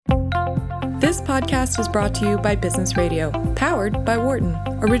This podcast is brought to you by Business Radio, powered by Wharton,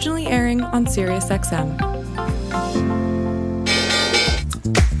 originally airing on SiriusXM.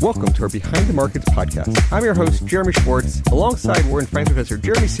 Welcome to our Behind the Markets podcast. I'm your host, Jeremy Schwartz. Alongside Wharton Finance Professor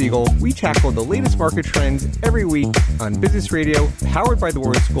Jeremy Siegel, we tackle the latest market trends every week on Business Radio, powered by the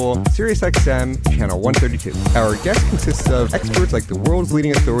Wharton School, SiriusXM, channel 132. Our guest consists of experts like the world's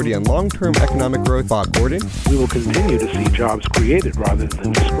leading authority on long-term economic growth, Bob Gordon. We will continue to see jobs created rather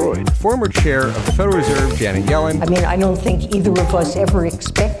than destroyed. Former chair of the Federal Reserve, Janet Yellen. I don't think either of us ever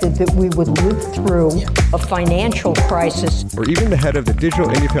expected that we would live through a financial crisis. Or even the head of the Digital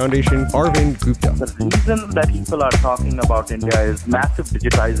India Foundation, Arvind Gupta. The reason that people are talking about India is massive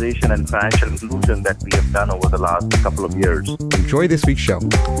digitization and financial inclusion that we have done over the last couple of years. Enjoy this week's show.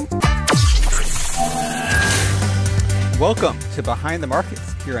 Welcome to Behind the Markets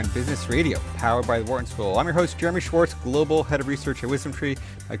here on Business Radio, powered by the Wharton School. I'm your host, Jeremy Schwartz, Global Head of Research at WisdomTree.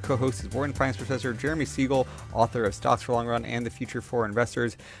 My co-host is Wharton Finance Professor Jeremy Siegel, author of Stocks for Long Run and the Future for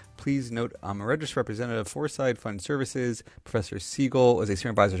Investors. Please note, I'm a registered representative of Foreside Fund Services. Professor Siegel is a senior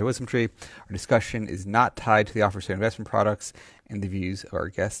advisor to WisdomTree. Our discussion is not tied to the offers of investment products, and the views of our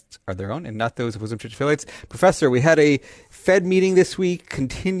guests are their own and not those of WisdomTree affiliates. Professor, we had a Fed meeting this week,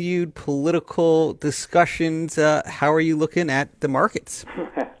 continued political discussions. How are you looking at the markets?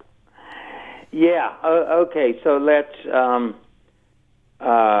 Okay, so let's,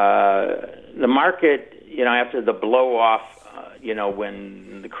 the market, after the blow-off,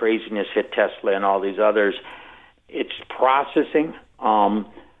 when the craziness hit Tesla and all these others, it's processing.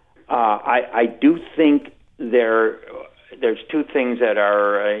 I do think there's two things that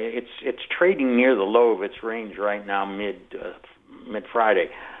are, it's trading near the low of its range right now, mid-Friday.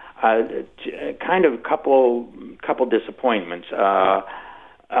 Kind of a couple disappointments. Not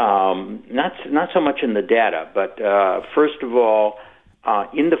so much in the data, but first of all,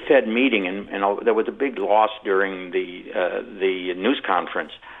 in the Fed meeting, and there was a big loss during the news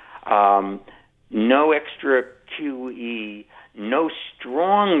conference. No extra QE, no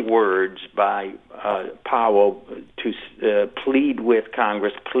strong words by Powell to plead with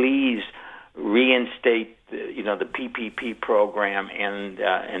Congress, please reinstate the PPP program and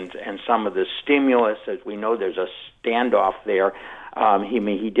some of the stimulus. As we know, there's a standoff there.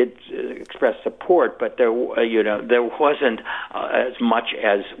 He did express support, but there wasn't as much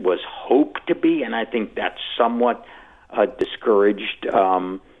as was hoped to be, and I think that somewhat discouraged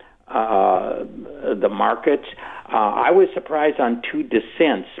the markets. I was surprised on two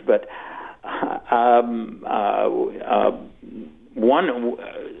dissents, but one.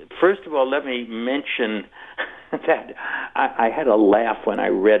 First of all, let me mention that I had a laugh when I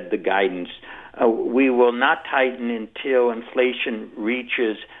read the guidance. We will not tighten until inflation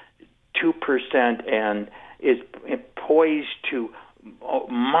reaches 2% and is poised to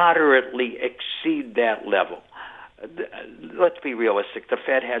moderately exceed that level. Let's be realistic. The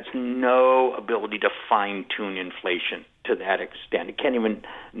Fed has no ability to fine-tune inflation to that extent. It can't even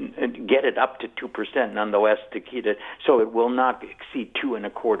get it up to 2%, nonetheless, to keep it. So it will not exceed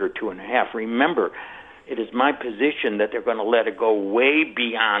 2.25%, 2.5%. Remember, it is my position that they're going to let it go way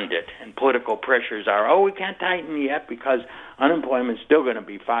beyond it, and political pressures are, we can't tighten yet because unemployment's still going to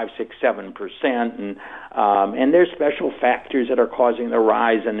be 5%, 6%, 7%, and there's special factors that are causing the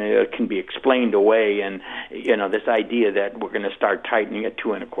rise, and it can be explained away. And this idea that we're going to start tightening at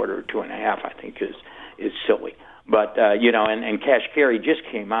 2.25% or 2.5%, I think is silly. But, and Kashkari just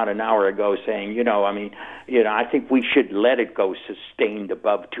came out an hour ago saying, I think we should let it go sustained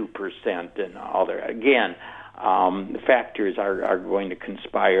above 2% and all that. Again, the factors are going to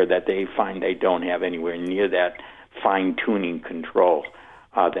conspire that they find they don't have anywhere near that fine-tuning control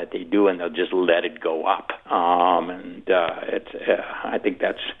that they do, and they'll just let it go up. I think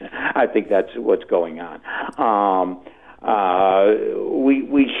that's what's going on.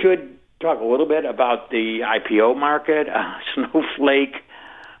 We should talk a little bit about the IPO market. Snowflake,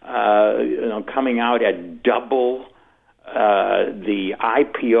 coming out at double the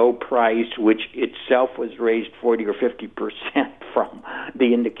IPO price, which itself was raised 40 or 50% from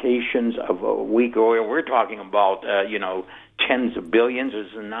the indications of a week earlier. We're talking about, tens of billions.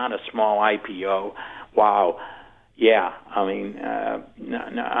 This is not a small IPO. Wow. Yeah,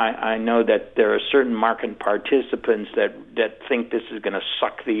 I know that there are certain market participants that think this is going to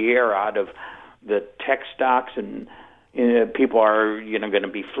suck the air out of the tech stocks, and people are going to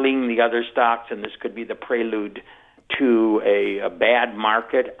be fleeing the other stocks, and this could be the prelude to a bad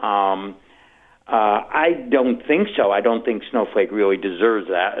market. I don't think so. I don't think Snowflake really deserves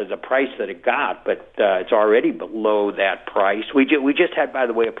that as a price that it got, but it's already below that price. We just had, by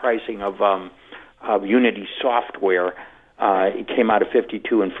the way, a pricing of Unity Software It came out of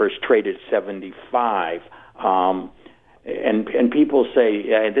 52 and first traded at 75. And people say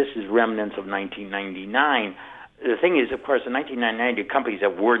this is remnants of 1999. The thing is, of course, in 1999, companies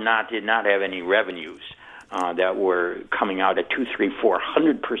that did not have any revenues that were coming out at 200,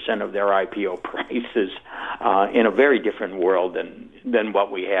 300, 400% of their IPO prices in a very different world than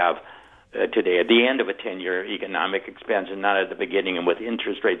what we have today. At the end of a 10-year economic expansion, not at the beginning, and with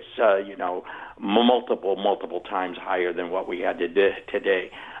interest rates, multiple times higher than what we had today.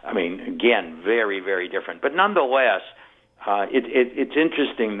 I mean, again, very, very different. But nonetheless, it's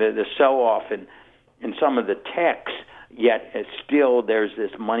interesting the sell-off in some of the techs, yet still there's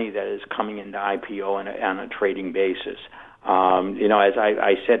this money that is coming into IPO on a trading basis. As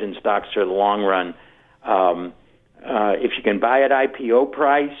I said in Stocks for the Long Run, if you can buy at IPO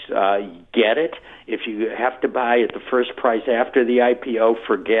price, get it. If you have to buy at the first price after the IPO,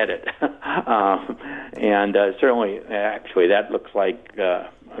 forget it. And certainly, actually, that looks like a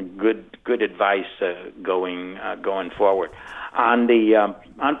good advice going forward. On the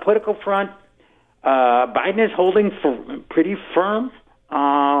political front, Biden is holding pretty firm.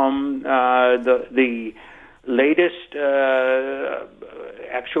 The latest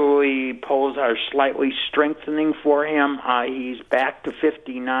actually polls are slightly strengthening for him. He's back to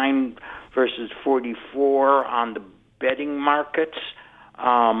 59 versus 44 on the betting markets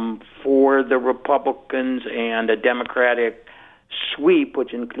for the Republicans, and a Democratic sweep,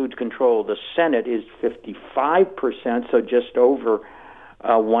 which includes control of the Senate, is 55%, so just over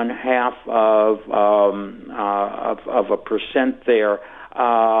 1/2 of a percent there.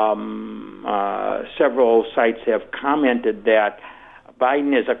 Several sites have commented that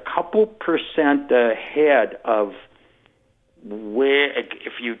Biden is a couple percent ahead of where,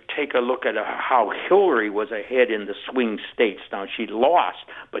 if you take a look at how Hillary was ahead in the swing states. Now, she lost,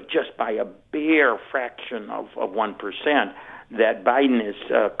 but just by a bare fraction of 1%, that Biden is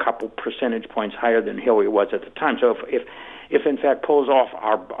a couple percentage points higher than Hillary was at the time. So if in fact polls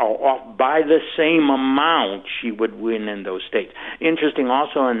are off by the same amount, she would win in those states. Interesting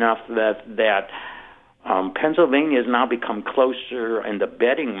also enough that Pennsylvania has now become closer in the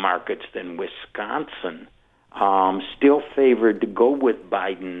betting markets than Wisconsin. Still favored to go with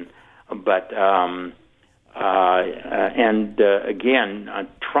Biden, but again,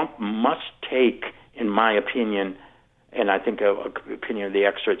 Trump must take, in my opinion, and I think opinion of the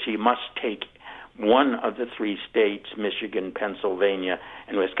experts, he must take one of the three states, Michigan, Pennsylvania,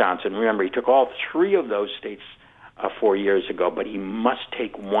 and Wisconsin. Remember, he took all three of those states 4 years ago, but he must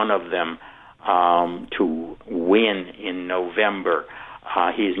take one of them to win in November.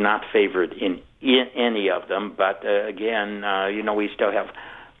 He's not favored in any of them, but again, we still have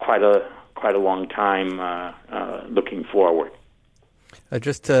quite a long time looking forward.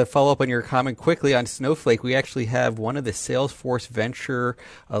 Just to follow up on your comment quickly on Snowflake, we actually have one of the Salesforce venture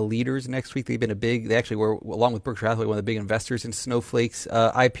leaders next week. They actually were, along with Berkshire Hathaway, one of the big investors in Snowflake's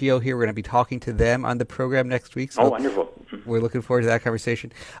IPO here. We're going to be talking to them on the program next week. So wonderful. We're looking forward to that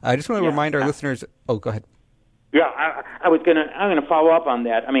conversation. I just want to remind our listeners. Oh, go ahead. Yeah, I'm gonna follow up on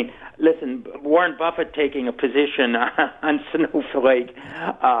that. I mean, listen, Warren Buffett taking a position on Snowflake,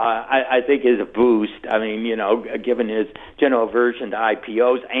 I think is a boost. I mean, given his general aversion to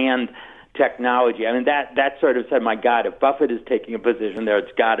IPOs and technology. I mean, that sort of said, my God, if Buffett is taking a position there,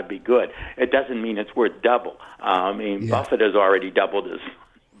 it's got to be good. It doesn't mean it's worth double. Buffett has already doubled his,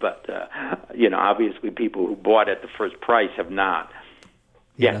 but obviously people who bought at the first price have not.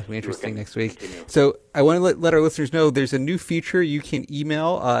 Yeah, that'll be interesting next week. So I want to let our listeners know there's a new feature. You can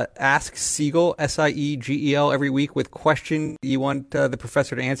email Ask Siegel, Siegel, every week with questions you want the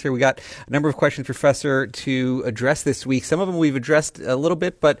professor to answer. We got a number of questions, Professor, to address this week. Some of them we've addressed a little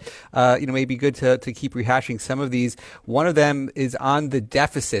bit, but maybe good to keep rehashing some of these. One of them is on the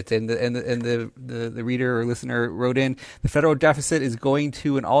deficit, and the reader or listener wrote in, the federal deficit is going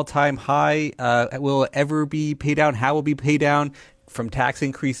to an all-time high. Will it ever be paid down? How will it be paid down? From tax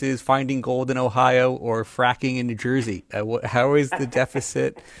increases, finding gold in Ohio, or fracking in New Jersey? How is the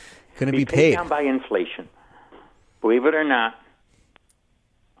deficit going to be paid? Down by inflation. Believe it or not,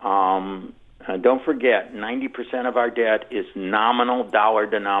 don't forget, 90% of our debt is nominal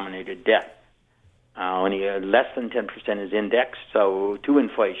dollar-denominated debt. Only less than 10% is indexed to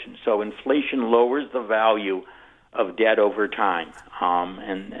inflation. So inflation lowers the value of debt over time,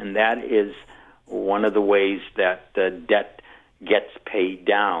 and that is one of the ways that the debt gets paid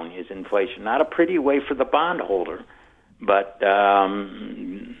down is inflation. Not a pretty way for the bondholder, but that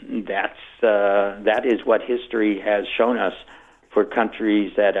is what history has shown us for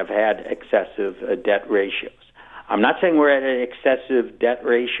countries that have had excessive debt ratios. I'm not saying we're at excessive debt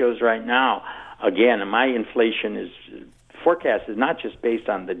ratios right now. Again, my inflation is forecast is not just based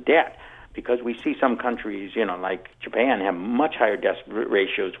on the debt, because we see some countries, like Japan, have much higher debt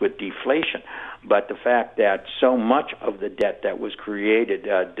ratios with deflation. But the fact that so much of the debt that was created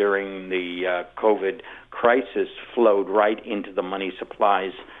during the COVID crisis flowed right into the money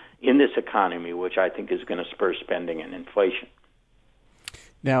supplies in this economy, which I think is going to spur spending and inflation.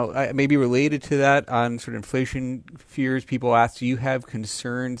 Now, maybe related to that, on sort of inflation fears, people ask, do you have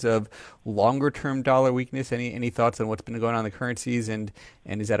concerns of longer-term dollar weakness? Any thoughts on what's been going on in the currencies, and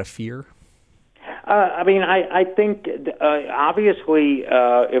is that a fear? I think obviously,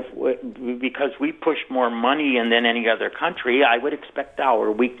 because we push more money than any other country, I would expect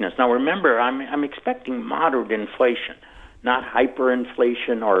dollar weakness. Now, remember, I'm expecting moderate inflation, not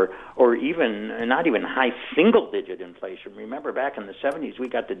hyperinflation or even not even high single-digit inflation. Remember, back in the 70s, we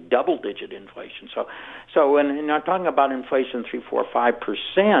got to double-digit inflation. So when I'm talking about inflation 3, 4,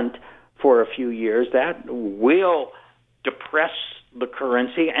 5% for a few years, that will depress the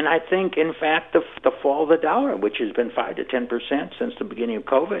currency, and I think, in fact, the fall of the dollar, which has been 5 to 10% since the beginning of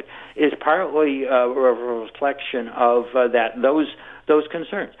COVID, is partly a reflection of those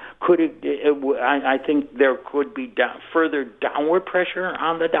concerns. I think there could be further downward pressure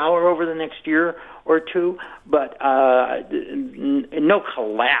on the dollar over the next year or two, but no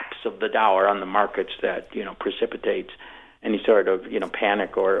collapse of the dollar on the markets that precipitates any sort of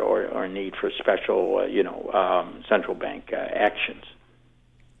panic or need for special central bank actions.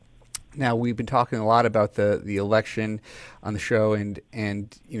 Now, we've been talking a lot about the election on the show, and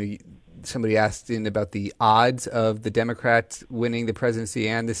somebody asked in about the odds of the Democrats winning the presidency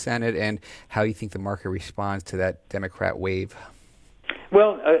and the Senate, and how you think the market responds to that Democrat wave.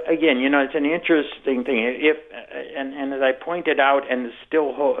 Well, again, it's an interesting thing. And as I pointed out, and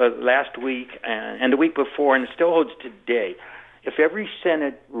still last week and the week before, and it still holds today, if every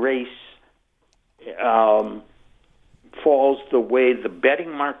Senate race falls the way the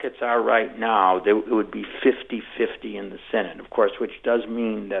betting markets are right now, it would be 50-50 in the Senate, of course, which does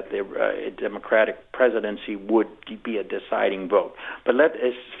mean that the Democratic presidency would be a deciding vote. But let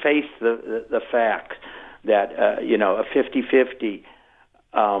us face the fact that a 50-50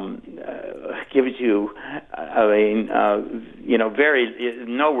 gives you, very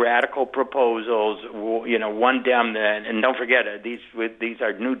no radical proposals. One Dem, and don't forget these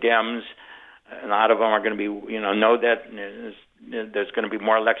are new Dems. A lot of them are going to be, know that there's going to be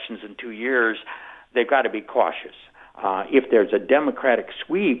more elections in 2 years. They've got to be cautious. If there's a Democratic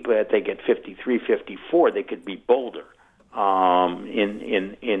sweep, they get 53, 54, they could be bolder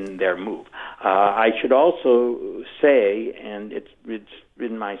in their move. I should also say, and it's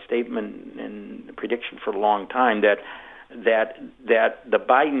been my statement and prediction for a long time, that the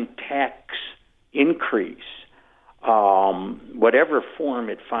Biden tax increase, whatever form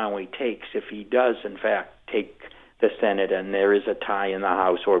it finally takes, if he does in fact take the Senate and there is a tie in the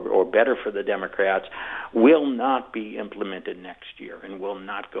House, or better for the Democrats, will not be implemented next year and will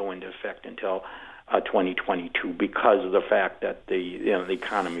not go into effect until 2022, because of the fact that the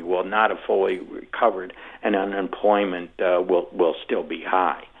economy will not have fully recovered and unemployment will still be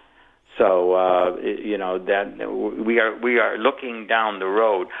high. So that we are looking down the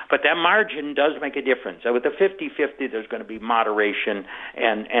road, but that margin does make a difference. So with the 50-50, there's going to be moderation,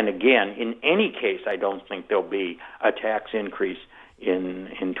 and again, in any case, I don't think there'll be a tax increase in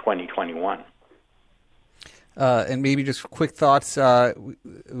 2021. And maybe just quick thoughts. We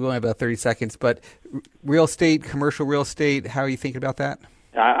only have about 30 seconds, but real estate, commercial real estate, how are you thinking about that?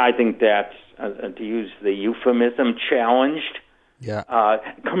 I think that's, to use the euphemism, challenged. Yeah.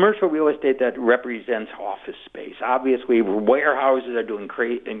 Commercial real estate that represents office space. Obviously, warehouses are doing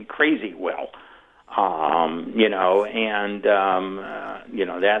crazy well.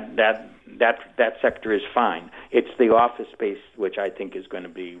 That sector is fine. It's the office space which I think is going to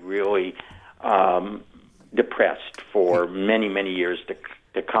be really depressed for many, many years to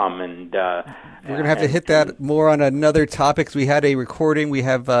come, and we're going to have to hit that more on another topic. We had a recording. We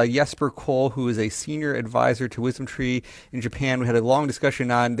have Jesper Koll, who is a senior advisor to WisdomTree in Japan. We had a long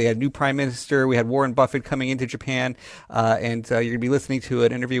discussion on. They had new prime minister. We had Warren Buffett coming into Japan, and you're going to be listening to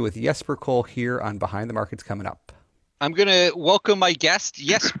an interview with Jesper Koll here on Behind the Markets coming up. I'm going to welcome my guest,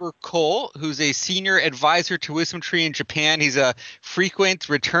 Jesper Koll, who's a senior advisor to WisdomTree in Japan. He's a frequent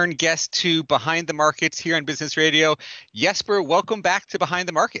return guest to Behind the Markets here on Business Radio. Jesper, welcome back to Behind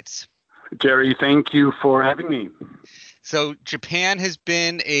the Markets. Jerry, thank you for having me. So Japan has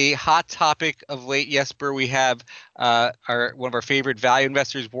been a hot topic of late, Jesper. We have one of our favorite value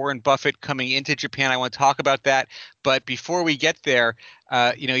investors, Warren Buffett, coming into Japan. I want to talk about that. But before we get there,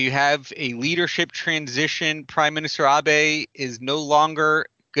 you have a leadership transition. Prime Minister Abe is no longer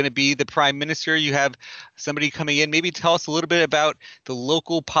going to be the prime minister. You have somebody coming in. Maybe tell us a little bit about the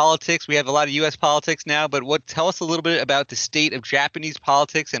local politics. We have a lot of U.S. politics now, but tell us a little bit about the state of Japanese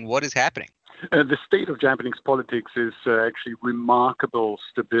politics and what is happening. The state of Japanese politics is actually remarkable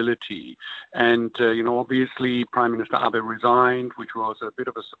stability. And, obviously Prime Minister Abe resigned, which was a bit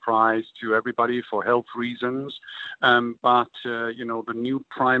of a surprise to everybody for health reasons. But the new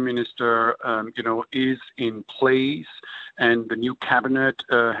Prime Minister, is in place, and the new cabinet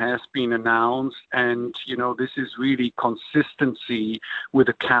has been announced. And, this is really consistency with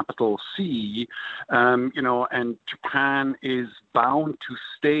a capital C, and Japan is bound to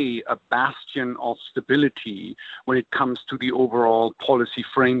stay a bastion of stability when it comes to the overall policy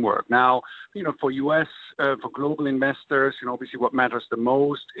framework. Now, for U.S., for global investors, obviously what matters the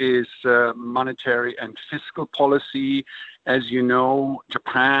most is monetary and fiscal policy. As you know,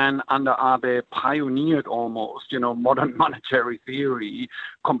 Japan under Abe pioneered almost, modern monetary theory,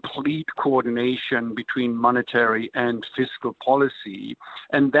 complete coordination between monetary and fiscal policy.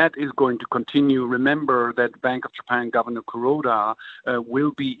 And that is going to continue. Remember that Bank of Japan Governor Kuroda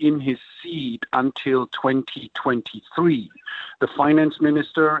will be in his seat until 2023. The finance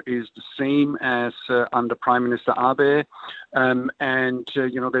minister is the same as under Prime Minister Abe.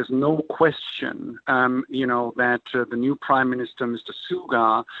 There's no question, that the new Prime Minister, Mr.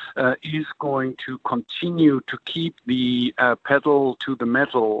 Suga, is going to continue to keep the pedal to the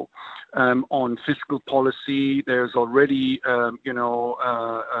metal on fiscal policy. There's already,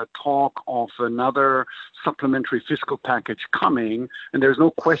 a talk of another supplementary fiscal package coming, and there's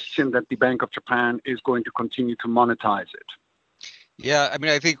no question that the Bank of Japan is going to continue to monetize it. Yeah, I mean,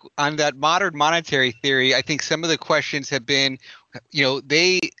 I think on that modern monetary theory, I think some of the questions have been,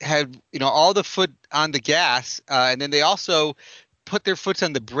 they had, all the foot on the gas, and then they also put their foot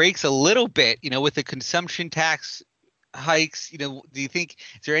on the brakes a little bit, with the consumption tax hikes. Do you think,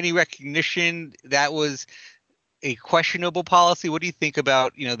 is there any recognition that was a questionable policy? What do you think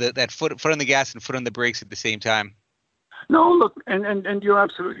about, that foot on the gas and foot on the brakes at the same time? No, look, and you're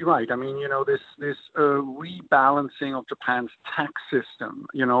absolutely right. I mean, this rebalancing of Japan's tax system,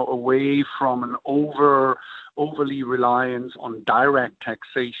 away from an overly reliance on direct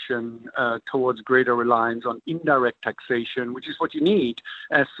taxation towards greater reliance on indirect taxation, which is what you need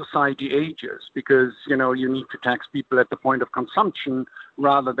as society ages, because, you need to tax people at the point of consumption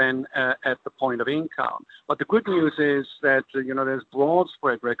rather than at the point of income. But the good news is that, there's broad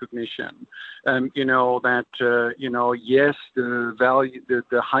spread recognition, yes,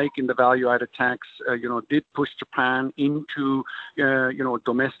 the hike in the value-added tax, did push Japan into, a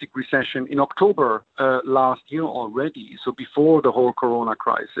domestic recession in October last year already, so before the whole corona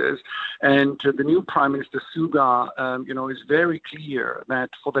crisis. And the new Prime Minister Suga, is very clear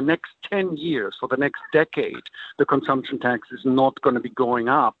that for the next 10 years, for the next decade, the consumption tax is not going to be going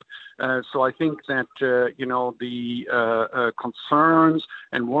up. So I think that, the concerns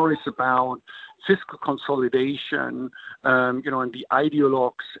and worries about fiscal consolidation, and the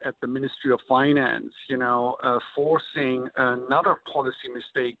ideologues at the Ministry of Finance, forcing another policy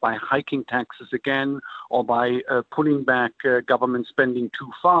mistake by hiking taxes again or by pulling back government spending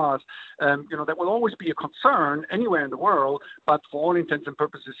too fast, that will always be a concern anywhere in the world. But for all intents and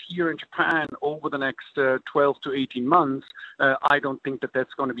purposes here in Japan over the next 12 to 18 months, I don't think that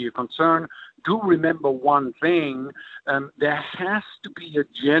that's going to be a concern. Do remember one thing, there has to be a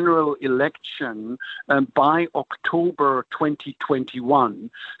general election by October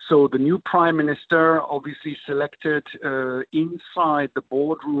 2021. So the new Prime Minister, obviously selected inside the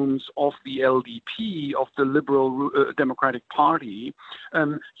boardrooms of the LDP, of the Liberal Democratic Party,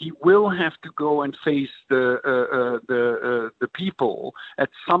 he will have to go and face the people at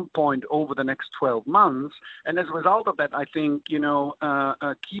some point over the next 12 months. And as a result of that, I think,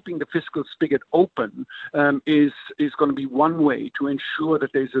 keeping the fiscal spigot open is going to be one way to ensure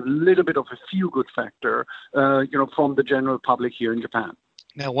that there's a little bit of a feel-good factor, from the general public here in Japan.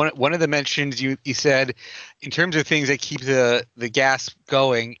 Now, one of the mentions you said, in terms of things that keep the gas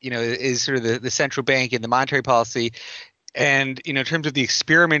going, is sort of the central bank and the monetary policy, and in terms of the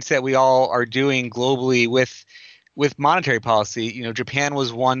experiments that we all are doing globally with monetary policy, Japan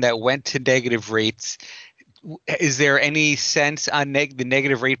was one that went to negative rates. Is there any sense on the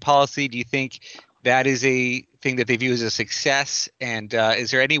negative rate policy? Do you think that is a thing that they view as a success? And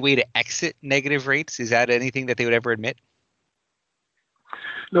is there any way to exit negative rates? Is that anything that they would ever admit?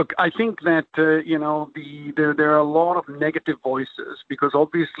 Look, I think that, there are a lot of negative voices because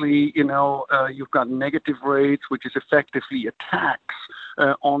obviously, you've got negative rates, which is effectively a tax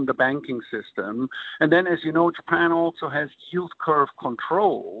on the banking system. And then, as you know, Japan also has yield curve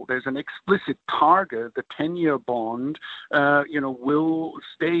control. There's an explicit target. The 10-year bond, will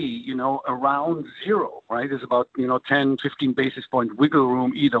stay, around zero, right? There's about, 10, 15 basis point wiggle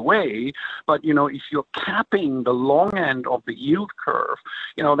room either way. But, if you're capping the long end of the yield curve,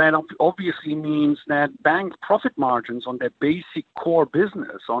 that obviously means that bank profit margins on their basic core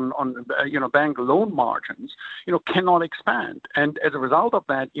business, on bank loan margins, cannot expand. And as a result of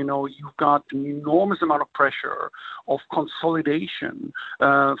that, you've got an enormous amount of pressure of consolidation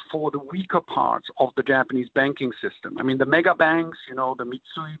for the weaker parts of the Japanese banking system. I mean, the mega banks, the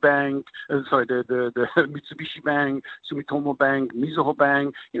Mitsui Bank, the Mitsubishi Bank, Sumitomo Bank, Mizuho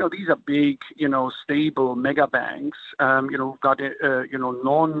Bank, these are big, stable mega banks, who've got,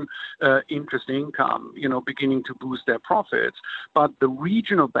 non-interest income, beginning to boost their profits. But the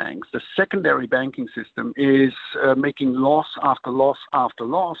regional banks, the secondary banking system is making loss after loss after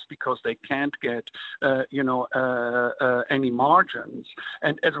loss because they can't get, any margins.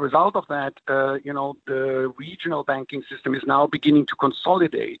 And as a result of that, the regional banking system is now beginning to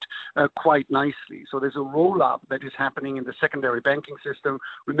consolidate quite nicely. So there's a roll-up that is happening in the secondary banking system.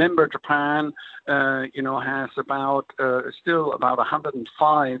 Remember, Japan, has still about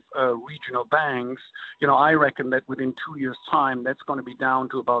 105 regional banks. I reckon that within 2 years' time, that's going to be down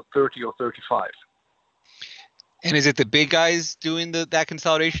to about 30 or 35. And is it the big guys doing that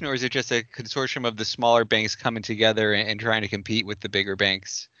consolidation, or is it just a consortium of the smaller banks coming together and trying to compete with the bigger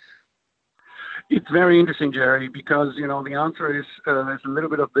banks? It's very interesting, Jerry, because, the answer is there's a little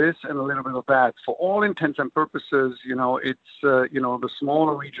bit of this and a little bit of that. For all intents and purposes, it's, the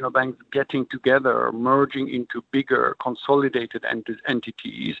smaller regional banks getting together, merging into bigger consolidated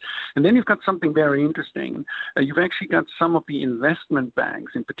entities. And then you've got something very interesting. You've actually got some of the investment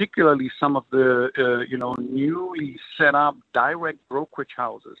banks, and particularly some of the, newly set up direct brokerage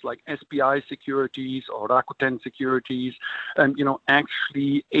houses like SBI Securities or Rakuten Securities,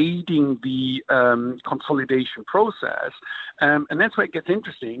 actually aiding the consolidation process. And that's where it gets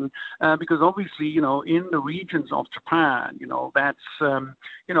interesting because obviously, in the regions of Japan, that's,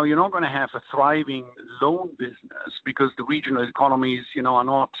 you're not going to have a thriving loan business because the regional economies, are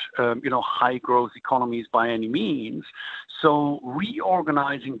not, high growth economies by any means. So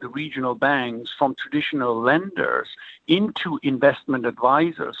reorganizing the regional banks from traditional lenders into investment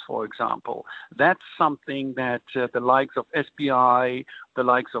advisors, for example, that's something that the likes of SBI, the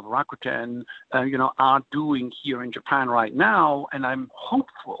likes of Rakuten, are doing here in Japan right now. And I'm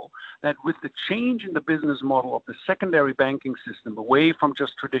hopeful that with the change in the business model of the secondary banking system, away from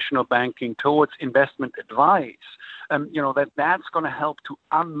just traditional banking towards investment advice, that's going to help to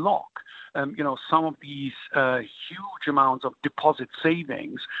unlock some of these huge amounts of deposit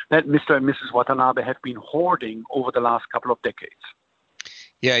savings that Mr. and Mrs. Watanabe have been hoarding over the last couple of decades.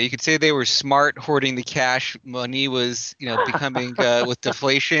 Yeah, you could say they were smart hoarding the cash. Money was, becoming with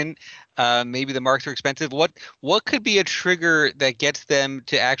deflation. Maybe the markets are expensive. What could be a trigger that gets them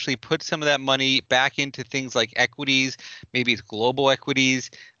to actually put some of that money back into things like equities? Maybe it's global equities.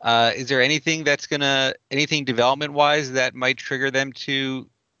 Is there anything anything development-wise that might trigger them to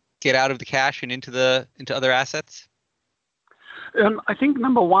get out of the cash and into other assets? I think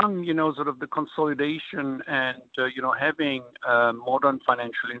number one, sort of the consolidation and, having modern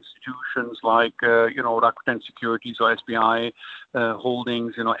financial institutions like, Rakuten Securities or SBI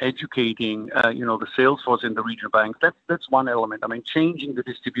Holdings, educating, the sales force in the regional banks. That's one element. I mean, changing the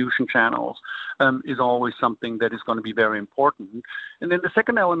distribution channels is always something that is going to be very important. And then the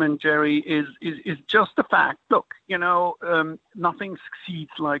second element, Jerry, is just the fact, look, nothing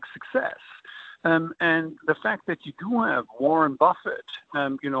succeeds like success. And the fact that you do have Warren Buffett,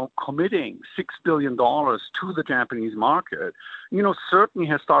 committing $6 billion to the Japanese market, certainly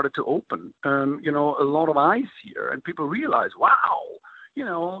has started to open, a lot of eyes here. And people realize, wow,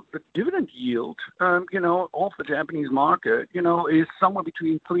 the dividend yield, of the Japanese market, is somewhere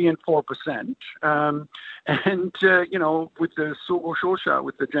between 3 and 4%. And, with the Sogo Shosha,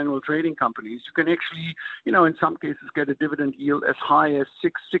 with the general trading companies, you can actually, in some cases get a dividend yield as high as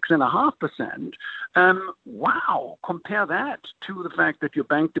 6.5%. Wow. Compare that to the fact that your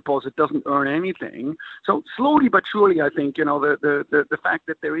bank deposit doesn't earn anything. So slowly but surely, I think, the fact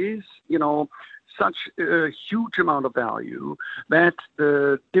that there is, such a huge amount of value that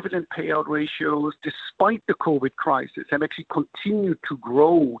the dividend payout ratios, despite the COVID crisis, have actually continued to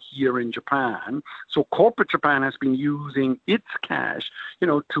grow here in Japan. So corporate Japan has been using its cash,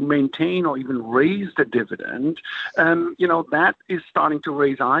 to maintain or even raise the dividend. That is starting to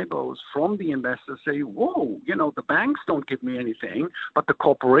raise eyebrows from the investors. Say, whoa, the banks don't give me anything, but the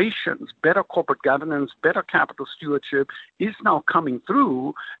corporations, better corporate governance, better capital stewardship is now coming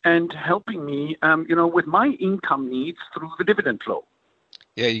through and helping me, with my income needs through the dividend flow.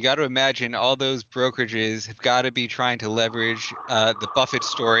 Yeah, you got to imagine all those brokerages have got to be trying to leverage the Buffett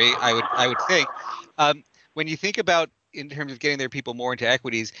story. I would think. When you think about in terms of getting their people more into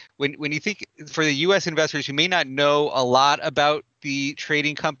equities, when you think for the U.S. investors who may not know a lot about the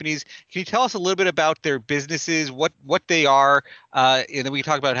trading companies, can you tell us a little bit about their businesses, what they are, and then we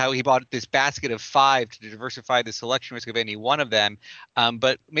can talk about how he bought this basket of 5 to diversify the selection risk of any one of them.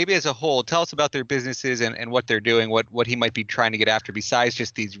 But maybe as a whole, tell us about their businesses and what they're doing, what he might be trying to get after besides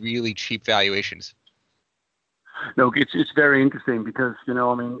just these really cheap valuations. No, it's very interesting because,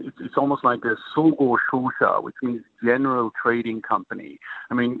 it's almost like a Sogo Shosha, which means general trading company.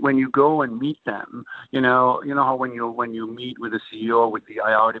 I mean, when you go and meet them, you know how when you meet with the CEO, with the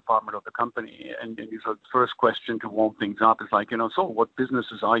IR department of the company, and the first question to warm things up is like, so what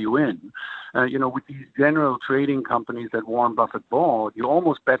businesses are you in? With these general trading companies that Warren Buffett bought, you're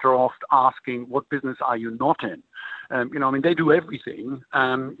almost better off asking, what business are you not in? They do everything,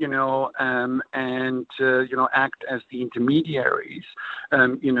 and act as the intermediaries,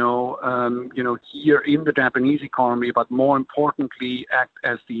 here in the Japanese economy, but more importantly, act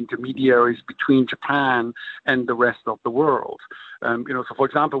as the intermediaries between Japan and the rest of the world. So for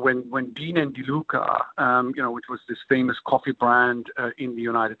example, when Dean and DeLuca, which was this famous coffee brand in the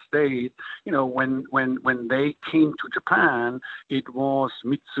United States, when they came to Japan, it was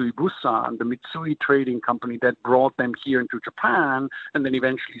Mitsui Bussan, the Mitsui trading company, that brought them here into Japan and then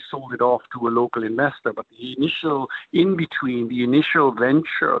eventually sold it off to a local investor. But the initial in-between, the initial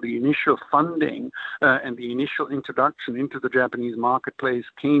venture, the initial funding, and the initial introduction into the Japanese marketplace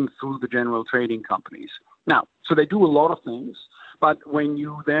came through the general trading companies. Now, so they do a lot of things. But when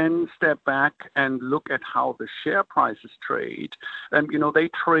you then step back and look at how the share prices trade, they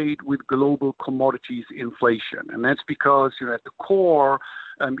trade with global commodities inflation. And that's because, at the core,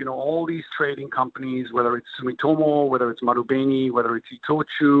 all these trading companies, whether it's Sumitomo, whether it's Marubeni, whether it's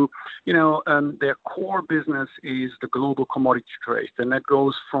Itochu, their core business is the global commodity trade. And that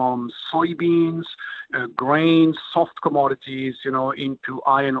goes from soybeans, grains, soft commodities, into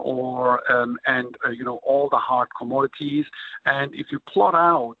iron ore, and all the hard commodities. And if you plot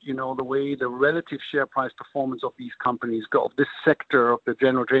out, the way the relative share price performance of these companies go, of this sector of the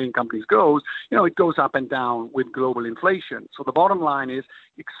general trading companies goes, it goes up and down with global inflation. So the bottom line is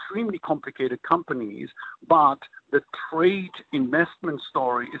extremely complicated companies, but the trade investment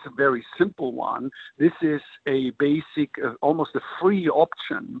story is a very simple one. This is a basic, almost a free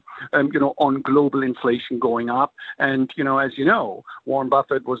option, on global inflation going up. And, as you know, Warren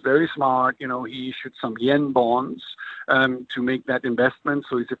Buffett was very smart. He issued some yen bonds to make that investment.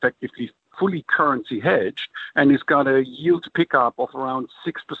 So he's effectively fully currency hedged, and it's got a yield pickup of around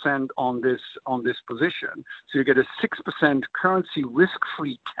 6% on this position. So you get a 6% currency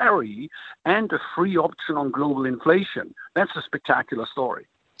risk-free carry and a free option on global inflation. That's a spectacular story.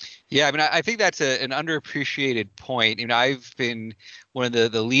 Yeah, I think that's an underappreciated point. I've been one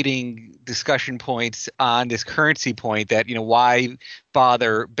of the leading discussion points on this currency point that, why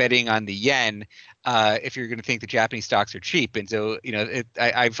bother betting on the yen if you're going to think the Japanese stocks are cheap. And so,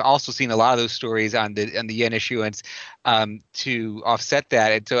 I've also seen a lot of those stories on the yen issuance to offset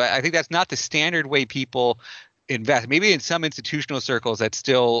that. And so I think that's not the standard way people invest. Maybe in some institutional circles that's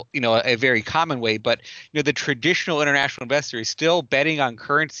still, a very common way, but the traditional international investor is still betting on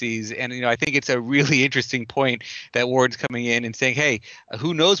currencies. And I think it's a really interesting point that Warren's coming in and saying, hey,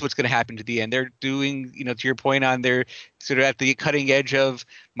 who knows what's going to happen to the yen? They're doing, to your point, on their sort of at the cutting edge of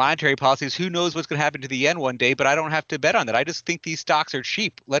monetary policies. Who knows what's going to happen to the yen one day? But I don't have to bet on that. I just think these stocks are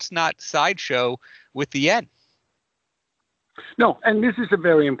cheap. Let's not sideshow with the yen. No, and this is a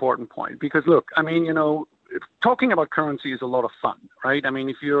very important point because look, talking about currency is a lot of fun, right?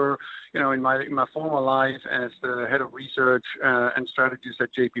 If you're, in my former life as the head of research and strategies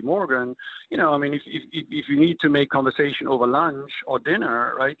at JP Morgan, if you need to make conversation over lunch or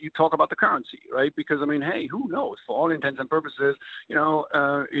dinner, right, you talk about the currency, right? Because, hey, who knows? For all intents and purposes,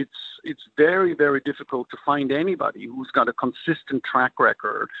 it's It's very, very difficult to find anybody who's got a consistent track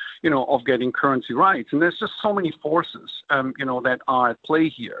record, of getting currency rights. And there's just so many forces, that are at play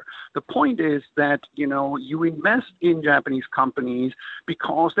here. The point is that, you invest in Japanese companies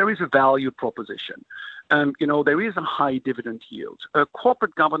because there is a value proposition. There is a high dividend yield.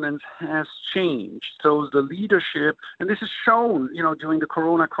 Corporate governance has changed. So the leadership, and this is shown, during the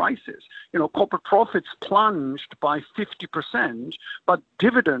Corona crisis, corporate profits plunged by 50%, but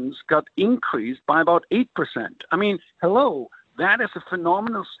dividends got increased by about 8%. I mean, hello. That is a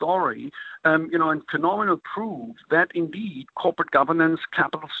phenomenal story, and phenomenal proof that indeed corporate governance,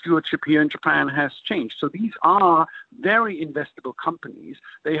 capital stewardship here in Japan has changed. So these are very investable companies.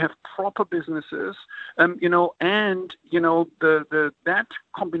 They have proper businesses, and that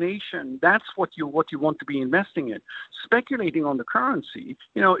combination, that's what you want to be investing in. Speculating on the currency,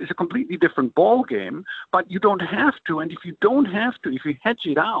 is a completely different ball game, but you don't have to. And if you don't have to, if you hedge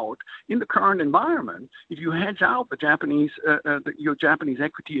it out in the current environment, if you hedge out the Japanese your Japanese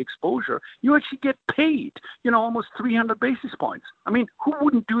equity exposure, you actually get paid, almost 300 basis points. I mean, who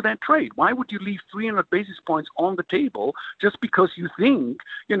wouldn't do that trade? Why would you leave 300 basis points on the table just because you think,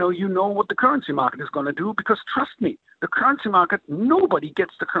 you know what the currency market is going to do? Because trust me, the currency market, nobody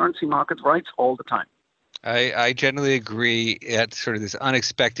gets the currency market rights all the time. I generally agree. It's sort of this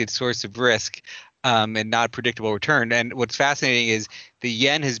unexpected source of risk. And not predictable return. And what's fascinating is the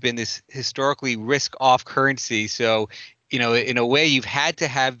yen has been this historically risk-off currency. So, in a way, you've had to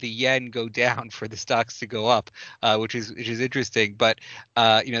have the yen go down for the stocks to go up, which is interesting. But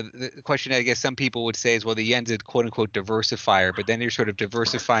the question I guess some people would say is, well, the yen's a quote unquote diversifier, but then you're sort of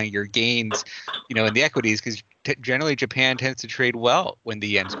diversifying your gains, in the equities because generally Japan tends to trade well when the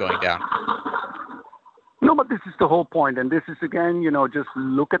yen's going down. No, but this is the whole point. And this is, again, just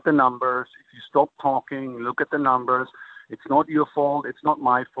look at the numbers. If you stop talking, look at the numbers. It's not your fault. It's not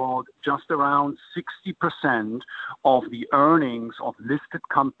my fault. Just around 60% of the earnings of listed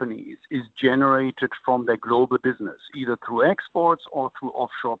companies is generated from their global business, either through exports or through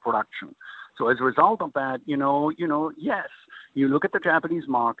offshore production. So as a result of that, yes, you look at the Japanese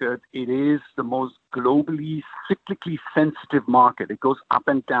market, it is the most globally cyclically sensitive market. It goes up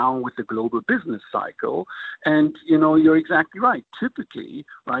and down with the global business cycle. And, you're exactly right. Typically,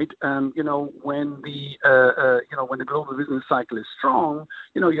 right, when the global business cycle is strong,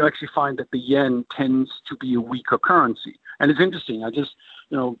 you actually find that the yen tends to be a weaker currency. And it's interesting.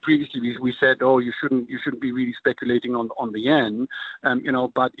 Previously we said, you shouldn't be really speculating on the yen,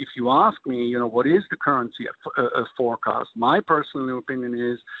 but if you ask me, what is the currency forecast? My personal opinion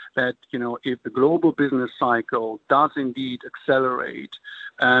is that, if the global business cycle does indeed accelerate,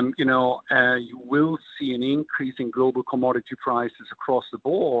 you will see an increase in global commodity prices across the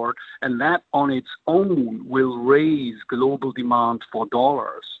board, and that on its own will raise global demand for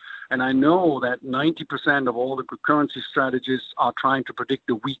dollars. And I know that 90% of all the currency strategists are trying to predict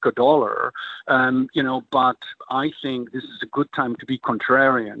a weaker dollar, but I think this is a good time to be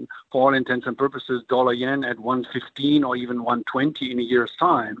contrarian. For all intents and purposes, dollar yen at 115 or even 120 in a year's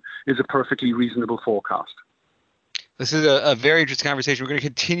time is a perfectly reasonable forecast. This is a very interesting conversation. We're going to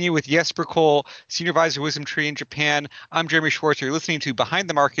continue with Jesper Koll, Senior Advisor, WisdomTree in Japan. I'm Jeremy Schwartz. You're listening to Behind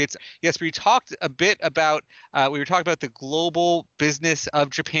the Markets. Jesper, you talked a bit about, we were talking about the global business of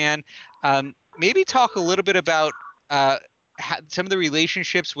Japan. Maybe talk a little bit about some of the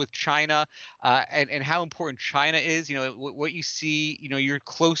relationships with China and how important China is. What you see, you're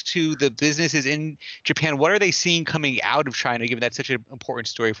close to the businesses in Japan. What are they seeing coming out of China, given that's such an important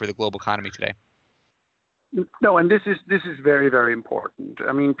story for the global economy today? No, and this is very, very important.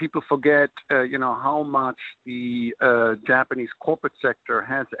 I mean, people forget, how much the Japanese corporate sector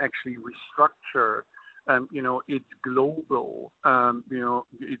has actually restructured, its global,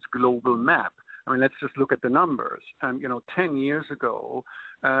 its global map. I mean, let's just look at the numbers. 10 years ago,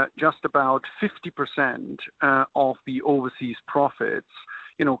 just about 50% of the overseas profits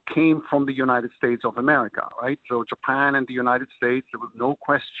came from the United States of America, right? So Japan and the United States, there was no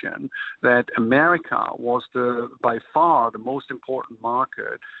question that America was by far the most important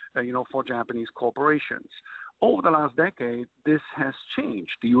market, for Japanese corporations. Over the last decade, this has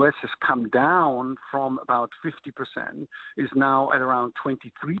changed. The U.S. has come down from about 50%, is now at around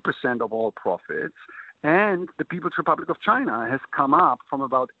 23% of all profits. And the People's Republic of China has come up from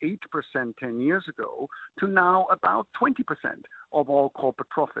about 8% 10 years ago to now about 20% of all corporate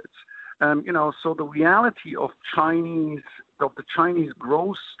profits. So the reality of the Chinese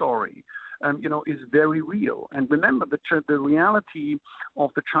growth story, is very real. And remember, the reality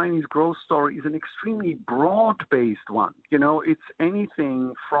of the Chinese growth story is an extremely broad-based one. It's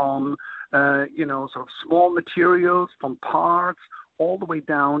anything from, sort of small materials, from parts, all the way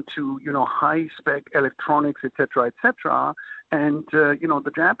down to, high-spec electronics, et cetera, et cetera. And,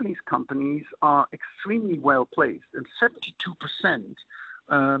 the Japanese companies are extremely well placed. And 72%,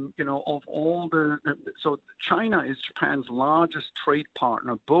 of all so China is Japan's largest trade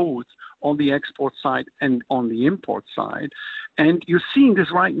partner, both on the export side and on the import side. And you're seeing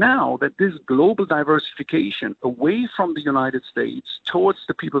this right now, that this global diversification away from the United States towards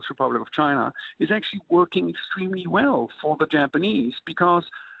the People's Republic of China is actually working extremely well for the Japanese, because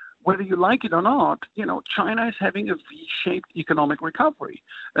whether you like it or not, China is having a V-shaped economic recovery.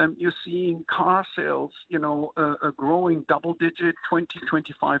 You're seeing car sales, growing double-digit,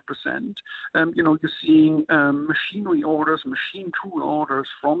 20-25%. You're seeing machinery orders, machine tool orders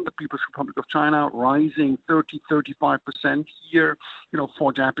from the People's Republic of China rising 30-35% here,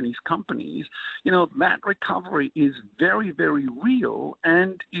 for Japanese companies. That recovery is very, very real,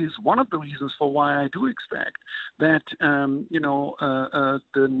 and is one of the reasons for why I do expect that,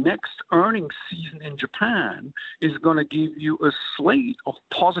 the next earnings season in Japan is going to give you a slate of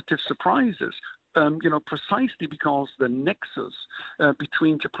positive surprises, precisely because the nexus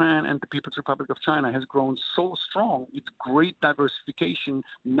between Japan and the People's Republic of China has grown so strong. It's great diversification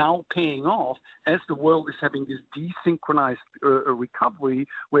now paying off as the world is having this desynchronized recovery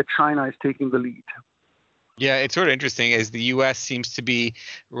where China is taking the lead. Yeah, it's sort of interesting as the U.S. seems to be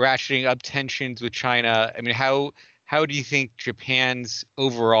ratcheting up tensions with China. I mean, how do you think Japan's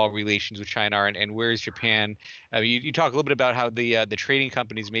overall relations with China are, and where is Japan? You talk a little bit about how the trading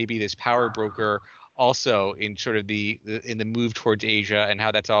companies may be this power broker also in sort of in the move towards Asia, and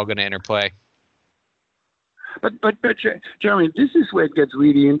how that's all going to interplay. But Jeremy, this is where it gets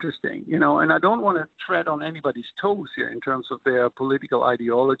really interesting, and I don't want to tread on anybody's toes here in terms of their political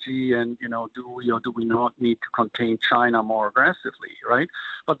ideology and, do we or do we not need to contain China more aggressively, right?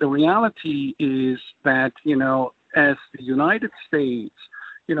 But the reality is that, as the United States,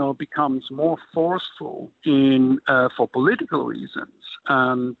 becomes more forceful for political reasons,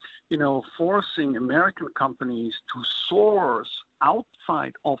 forcing American companies to source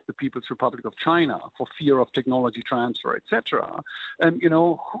outside of the People's Republic of China for fear of technology transfer, et cetera,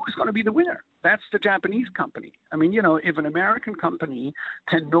 who's going to be the winner? That's the Japanese company. I mean, if an American company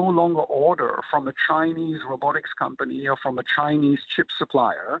can no longer order from a Chinese robotics company or from a Chinese chip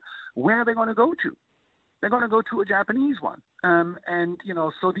supplier, where are they going to go to? They're going to go to a Japanese one.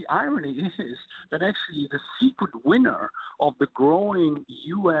 So the irony is that actually the secret winner of the growing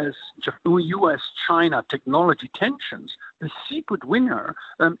U.S.-China technology tensions, the secret winner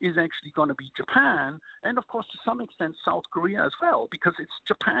is actually going to be Japan, and of course to some extent South Korea as well, because it's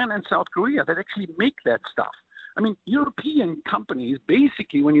Japan and South Korea that actually make that stuff. I mean, European companies,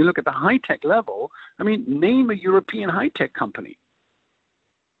 basically, when you look at the high-tech level, name a European high-tech company.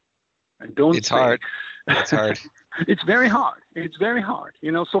 And it's hard. It's hard. It's very hard. It's very hard.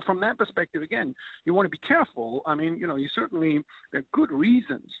 So from that perspective, again, you want to be careful. You certainly, there are good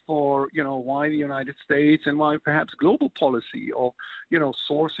reasons for, why the United States and why perhaps global policy of,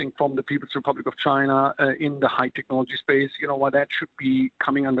 sourcing from the People's Republic of China in the high technology space, why that should be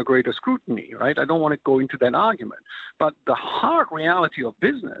coming under greater scrutiny, right? I don't want to go into that argument. But the hard reality of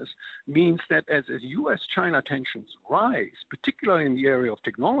business means that as U.S.-China tensions rise, particularly in the area of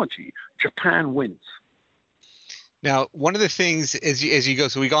technology, Japan wins. Now, one of the things as you go,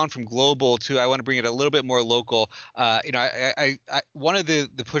 so we've gone from global to, I want to bring it a little bit more local. I one of the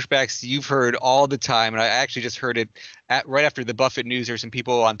pushbacks you've heard all the time, and I actually just heard it right after the Buffett news. There's some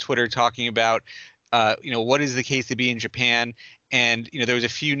people on Twitter talking about, what is the case to be in Japan? And, there was a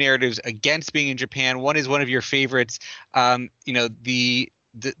few narratives against being in Japan. One is one of your favorites,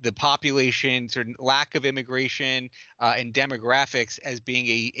 the population, sort of lack of immigration and demographics as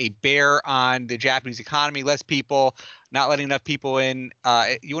being a bear on the Japanese economy, less people, not letting enough people in.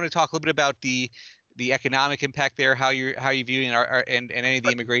 You want to talk a little bit about the economic impact there, how you viewing and any of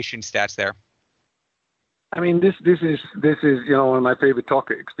the immigration stats there? This is one of my favorite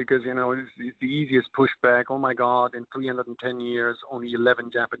topics because it's the easiest pushback. Oh my God! In 310 years, only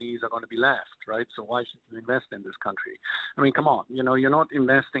 11 Japanese are going to be left, right? So why should you invest in this country? Come on. You're not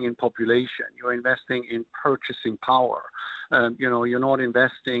investing in population. You're investing in purchasing power. You're not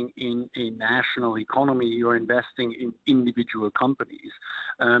investing in a national economy. You're investing in individual companies.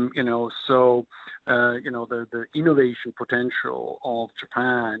 The innovation potential of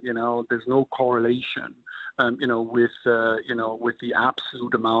Japan. There's no correlation. With the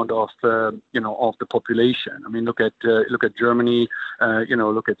absolute amount of the population. Look at Germany.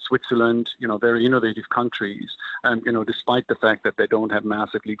 Look at Switzerland. Very innovative countries. despite the fact that they don't have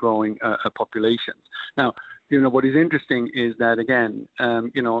massively growing populations. Now, what is interesting is that, again,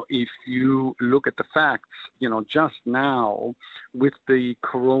 if you look at the facts, just now with the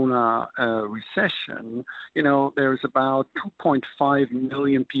corona recession, there's about 2.5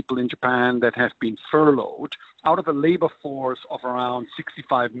 million people in Japan that have been furloughed. Out of a labor force of around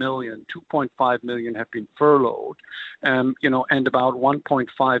 65 million, 2.5 million have been furloughed, and about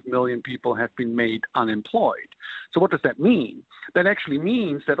 1.5 million people have been made unemployed. So what does that mean? That actually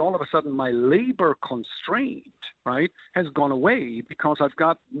means that all of a sudden my labor constraint, right, has gone away because I've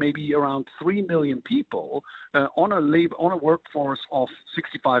got maybe around 3 million people on a workforce of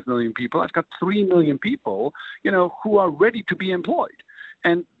 65 million people. I've got 3 million people, who are ready to be employed.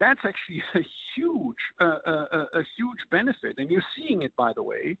 And that's actually a huge benefit. And you're seeing it, by the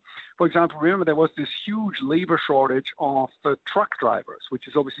way. For example, remember there was this huge labor shortage of truck drivers, which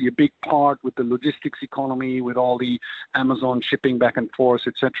is obviously a big part with the logistics economy, with all the Amazon shipping back and forth,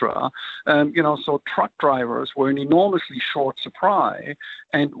 etc. So truck drivers were an enormously short supply,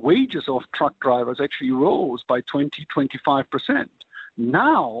 and wages of truck drivers actually rose by 20-25%.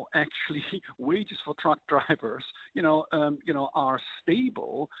 Now, actually, wages for truck drivers, are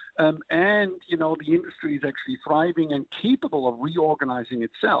stable, and the industry is actually thriving and capable of reorganizing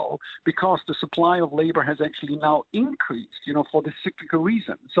itself because the supply of labor has actually now increased, for this cyclical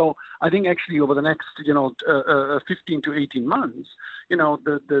reason. So I think actually over the next, 15 to 18 months,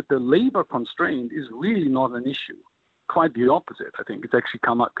 the labor constraint is really not an issue. Quite the opposite. I think it's actually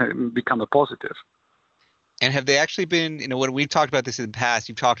become a positive. And have they actually been, when we've talked about this in the past,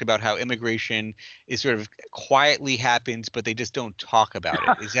 you've talked about how immigration is sort of quietly happens, but they just don't talk about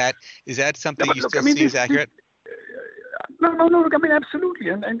it. Is that something you still see as accurate? No. Look, absolutely.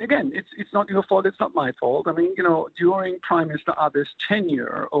 And again, it's not your fault. It's not my fault. During Prime Minister Abe's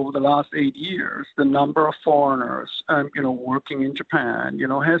tenure over the last 8 years, the number of foreigners, working in Japan,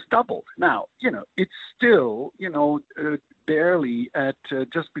 has doubled. Now, it's still, barely at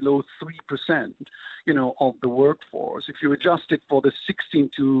just below 3%, of the workforce. If you adjust it for the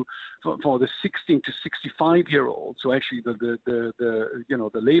 16 to 65 year olds, so actually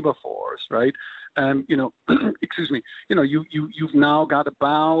the labor force, right? Excuse me. You've now got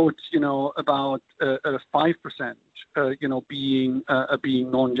about 5%. Being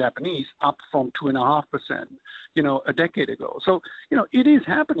non-Japanese, up from 2.5%, a decade ago. So, it is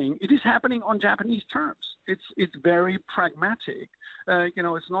happening. It is happening on Japanese terms. It's very pragmatic.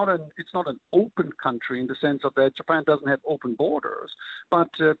 It's not an open country in the sense of that Japan doesn't have open borders,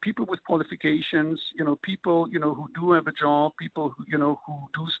 but people with qualifications, people, who do have a job, people who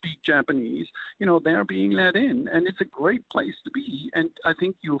do speak Japanese, they're being let in, and it's a great place to be. And I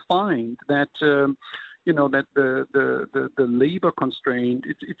think you'll find that. That the labor constraint,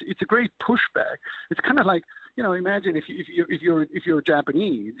 it's a great pushback. It's kind of like, imagine if you're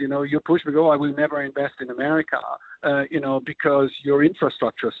Japanese, you're pushed to go, I will never invest in America, because your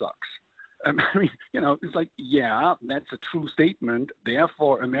infrastructure sucks. It's like, yeah, that's a true statement.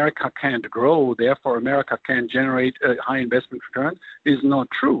 Therefore, America can't grow. Therefore, America can't generate high investment returns is not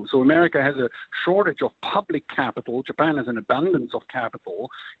true. So America has a shortage of public capital. Japan has an abundance of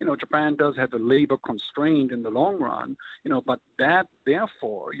capital. Japan does have a labor constraint in the long run, but that,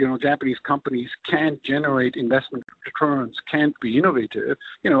 therefore, Japanese companies can't generate investment returns, can't be innovative,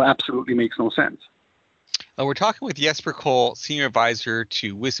 absolutely makes no sense. We're talking with Jesper Koll, Senior Advisor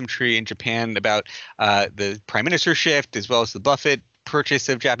to WisdomTree in Japan, about the Prime Minister shift, as well as the Buffett purchase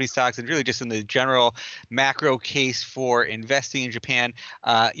of Japanese stocks, and really just in the general macro case for investing in Japan.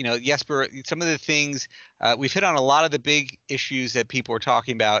 Jesper, some of the things we've hit on a lot of the big issues that people are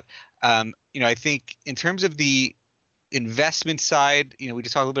talking about. I think in terms of the investment side, we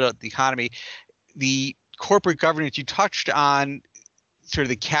just talked a little bit about the economy, the corporate governance. You touched on sort of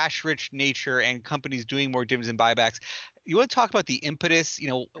the cash-rich nature and companies doing more dividends and buybacks. You want to talk about the impetus,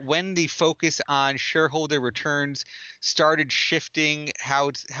 when the focus on shareholder returns started shifting,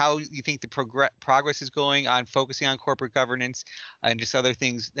 how you think the progress is going on focusing on corporate governance and just other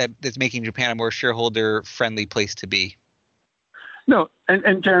things that's making Japan a more shareholder-friendly place to be? No,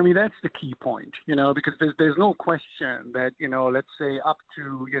 and Jeremy, that's the key point, because there's no question that, let's say up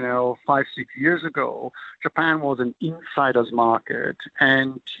to, 5-6 years ago, Japan was an insider's market,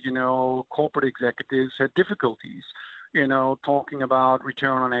 and, corporate executives had difficulties, talking about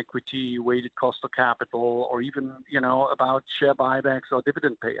return on equity, weighted cost of capital, or even, about share buybacks or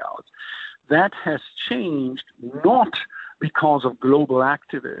dividend payouts. That has changed, not because of global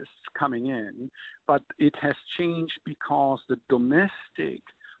activists coming in, but it has changed because the domestic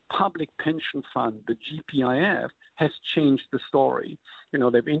public pension fund, the GPIF, has changed the story.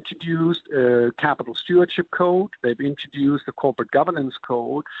 They've introduced a capital stewardship code, they've introduced a corporate governance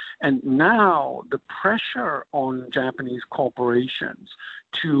code, and now the pressure on Japanese corporations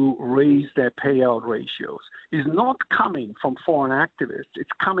to raise their payout ratios is not coming from foreign activists.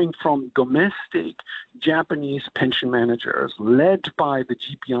 It's coming from domestic Japanese pension managers led by the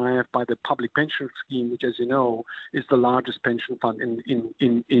GPIF, by the public pension scheme, which, as you know, is the largest pension fund in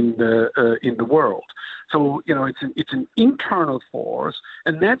the world. So, it's an internal force,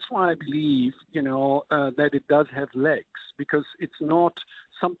 and that's why I believe, that it does have legs, because it's not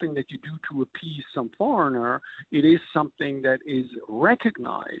something that you do to appease some foreigner. It is something that is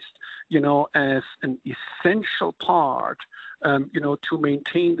recognized, as an essential part, to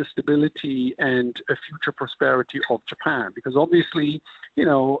maintain the stability and future prosperity of Japan. Because obviously,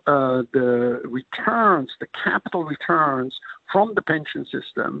 the returns, the capital returns from the pension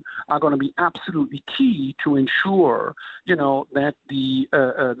system are going to be absolutely key to ensure, that the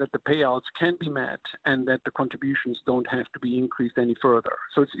payouts can be met and that the contributions don't have to be increased any further.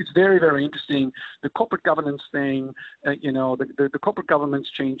 So it's very, very interesting. The corporate governance thing, the corporate governance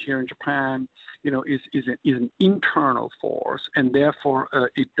change here in Japan, is an internal force, and therefore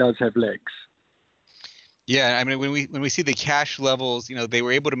it does have legs. Yeah, I mean, when we see the cash levels, they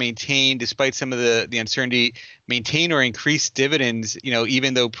were able to maintain, despite some of the uncertainty, maintain or increase dividends,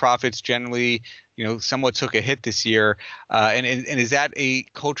 even though profits generally, somewhat took a hit this year. And is that a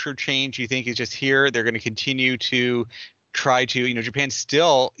culture change you think is just here? They're going to continue to try to, Japan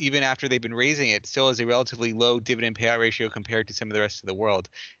still, even after they've been raising it, still has a relatively low dividend payout ratio compared to some of the rest of the world.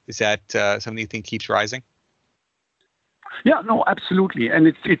 Is that something you think keeps rising? Yeah, no, absolutely, and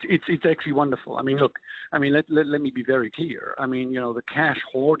it's actually wonderful. I mean, look, let me be very clear. I mean, the cash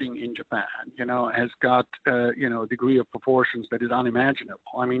hoarding in Japan, has got a degree of proportions that is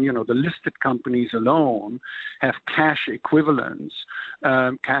unimaginable. I mean, the listed companies alone have cash equivalents,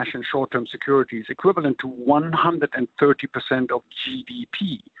 cash and short-term securities equivalent to 130% of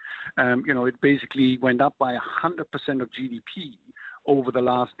GDP. It basically went up by 100% of GDP over the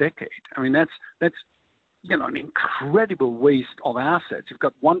last decade. I mean, that's an incredible waste of assets. You've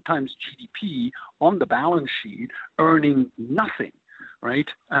got 1 times GDP on the balance sheet earning nothing, right?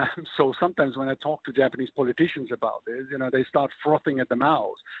 So sometimes when I talk to Japanese politicians about this, they start frothing at the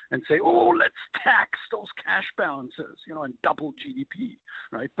mouth and say, oh, let's tax those cash balances, and double GDP,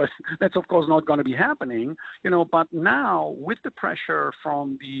 right? But that's, of course, not going to be happening, but now with the pressure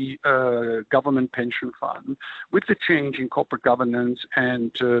from the government pension fund, with the change in corporate governance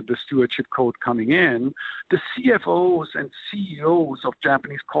and the stewardship code coming in, the CFOs and CEOs of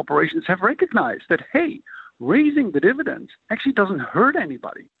Japanese corporations have recognized that, hey, raising the dividends actually doesn't hurt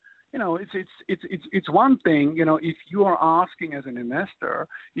anybody. It's one thing, if you are asking as an investor,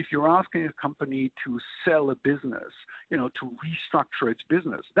 if you're asking a company to sell a business, to restructure its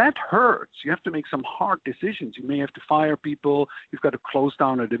business, that hurts. You have to make some hard decisions. You may have to fire people. You've got to close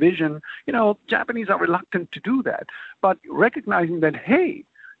down a division. Japanese are reluctant to do that. But recognizing that, hey,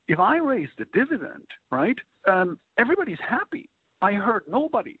 if I raise the dividend, right, everybody's happy. I hurt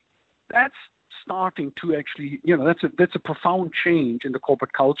nobody. That's starting to actually, that's a profound change in the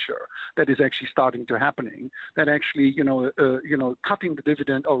corporate culture that is actually starting to happening. That actually, cutting the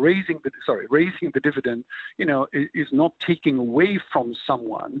dividend or raising the dividend, is not taking away from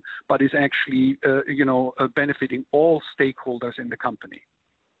someone, but is actually, benefiting all stakeholders in the company.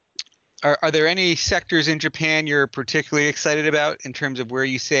 Are there any sectors in Japan you're particularly excited about in terms of where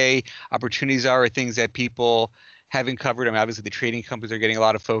you say opportunities are, or things that people haven't covered? I mean, obviously the trading companies are getting a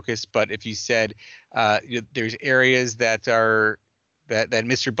lot of focus, but if you said there's areas that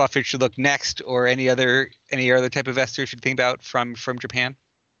Mr. Buffett should look next, or any other type of investor should think about from Japan?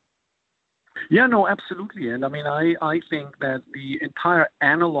 Yeah, no, absolutely. And I mean, I think that the entire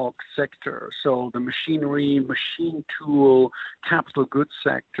analog sector, so the machinery, machine tool, capital goods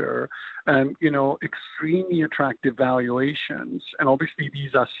sector, extremely attractive valuations. And obviously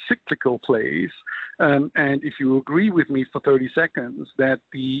these are cyclical plays. And if you agree with me for 30 seconds that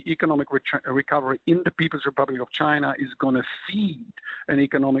the economic recovery in the People's Republic of China is going to feed an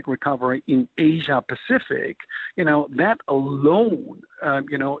economic recovery in Asia Pacific, that alone,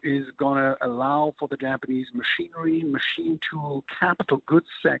 is going to allow for the Japanese machinery, machine tool, capital goods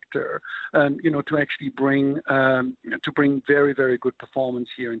sector, to actually bring very, very good performance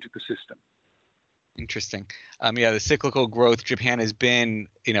here into the system. Interesting. The cyclical growth, Japan has been,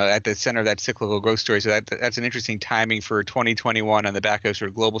 at the center of that cyclical growth story. So that's an interesting timing for 2021 on the back of sort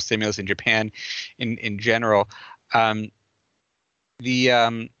of global stimulus in Japan in general. In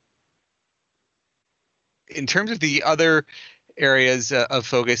terms of the other areas of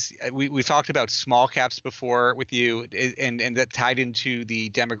focus. We've talked about small caps before with you, and that tied into the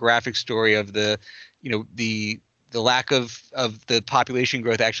demographic story of the lack of the population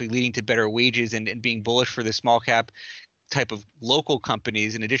growth actually leading to better wages and being bullish for the small cap type of local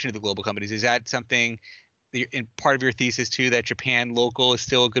companies in addition to the global companies. Is that something in part of your thesis too, that Japan local is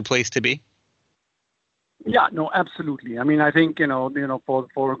still a good place to be? Yeah, no, absolutely. I mean, I think,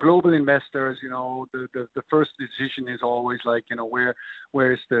 for global investors, the first decision is always like,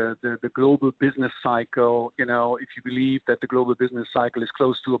 where is the global business cycle? If you believe that the global business cycle is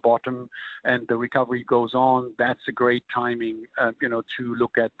close to a bottom and the recovery goes on, that's a great timing, to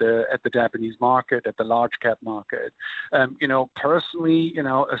look at the Japanese market, at the large cap market. Personally,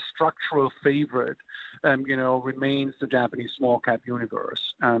 a structural favorite, remains the Japanese small cap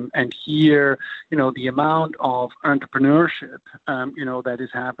universe. And here, the amount of entrepreneurship, that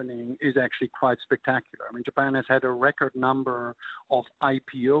is happening is actually quite spectacular. I mean, Japan has had a record number of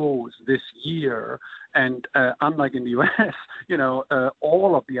IPOs this year. And unlike in the US,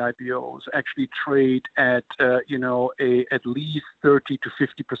 all of the IPOs actually trade at, at least 30 to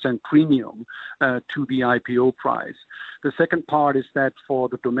 50% premium to the IPO price. The second part is that for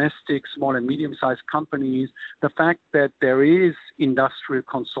the domestic small and medium-sized companies, the fact that there is industrial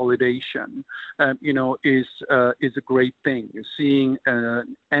consolidation, is a great thing. You're seeing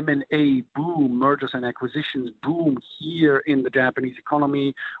M&A boom, mergers and acquisitions boom here in the Japanese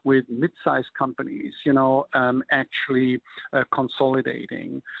economy with mid-sized companies, actually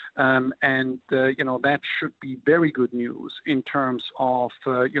consolidating. That should be very good news in terms of,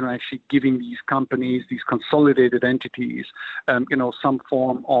 actually giving these companies, these consolidated entities, some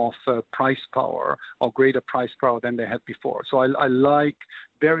form of price power or greater price power than they had before. So I like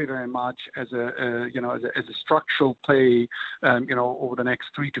very, very much as a structural play, over the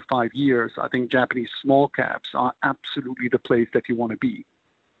next 3 to 5 years. I think Japanese small caps are absolutely the place that you want to be.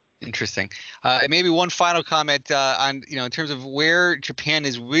 Interesting. Maybe one final comment on, in terms of where Japan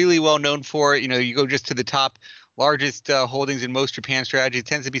is really well known for. You go just to the top largest holdings in most Japan strategies, it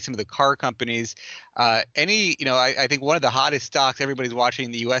tends to be some of the car companies. I think one of the hottest stocks everybody's watching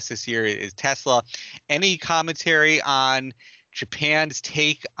in the U.S. this year is Tesla. Any commentary on Japan's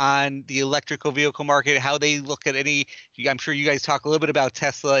take on the electrical vehicle market, how they look at I'm sure you guys talk a little bit about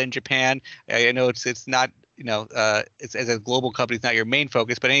Tesla in Japan. I know it's not, it's as a global company, it's not your main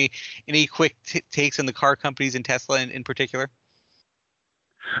focus, but any quick takes on the car companies and Tesla in particular?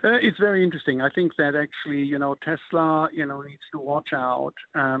 It's very interesting. I think that actually, Tesla, needs to watch out,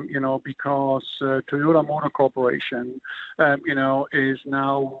 because Toyota Motor Corporation, is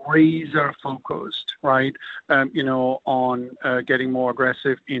now razor focused, right, on getting more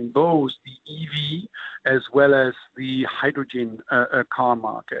aggressive in both the EV as well as the hydrogen car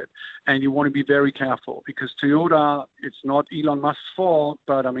market. And you want to be very careful because Toyota, it's not Elon Musk's fault,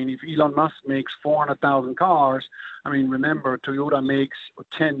 but I mean, if Elon Musk makes 400,000 cars, I mean, remember, Toyota makes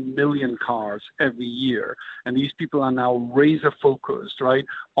 10 million cars every year. And these people are now razor focused, right,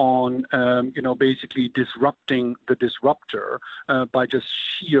 on, basically disrupting the disruptor by just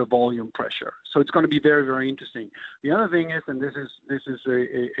sheer volume pressure. So it's going to be very, very interesting. The other thing is, and this is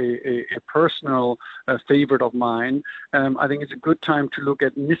a personal favorite of mine, I think it's a good time to look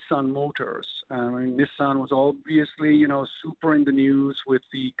at Nissan Motors. Nissan was obviously, super in the news with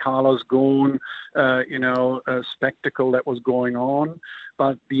the Carlos Ghosn, spectacle that was going on.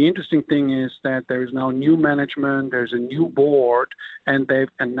 But the interesting thing is that there is now new management, there's a new board, and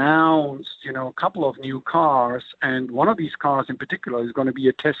they've announced, a couple of new cars. And one of these cars in particular is going to be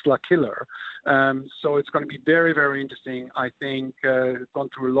a Tesla killer. So it's going to be very, very interesting. I think gone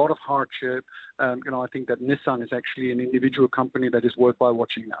through a lot of hardship. I think that Nissan is actually an individual company that is worthwhile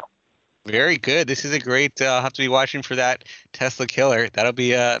watching now. Very good. This is a great, I'll have to be watching for that Tesla killer. That'll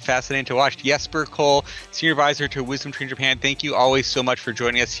be fascinating to watch. Jesper Koll, Senior Advisor to WisdomTree Japan. Thank you always so much for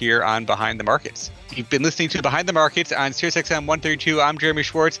joining us here on Behind the Markets. You've been listening to Behind the Markets on SiriusXM 132. I'm Jeremy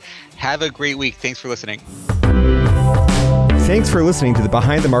Schwartz. Have a great week. Thanks for listening. Thanks for listening to the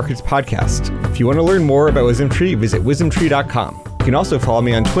Behind the Markets podcast. If you want to learn more about WisdomTree, visit wisdomtree.com. You can also follow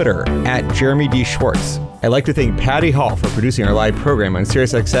me on Twitter at Jeremy D. Schwartz. I'd like to thank Patty Hall for producing our live program on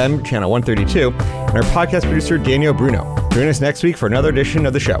SiriusXM channel 132 and our podcast producer Daniel Bruno. Join us next week for another edition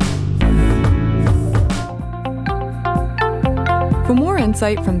of the show. For more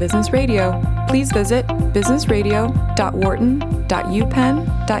insight from Business Radio, please visit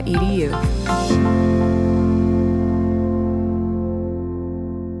businessradio.wharton.upenn.edu.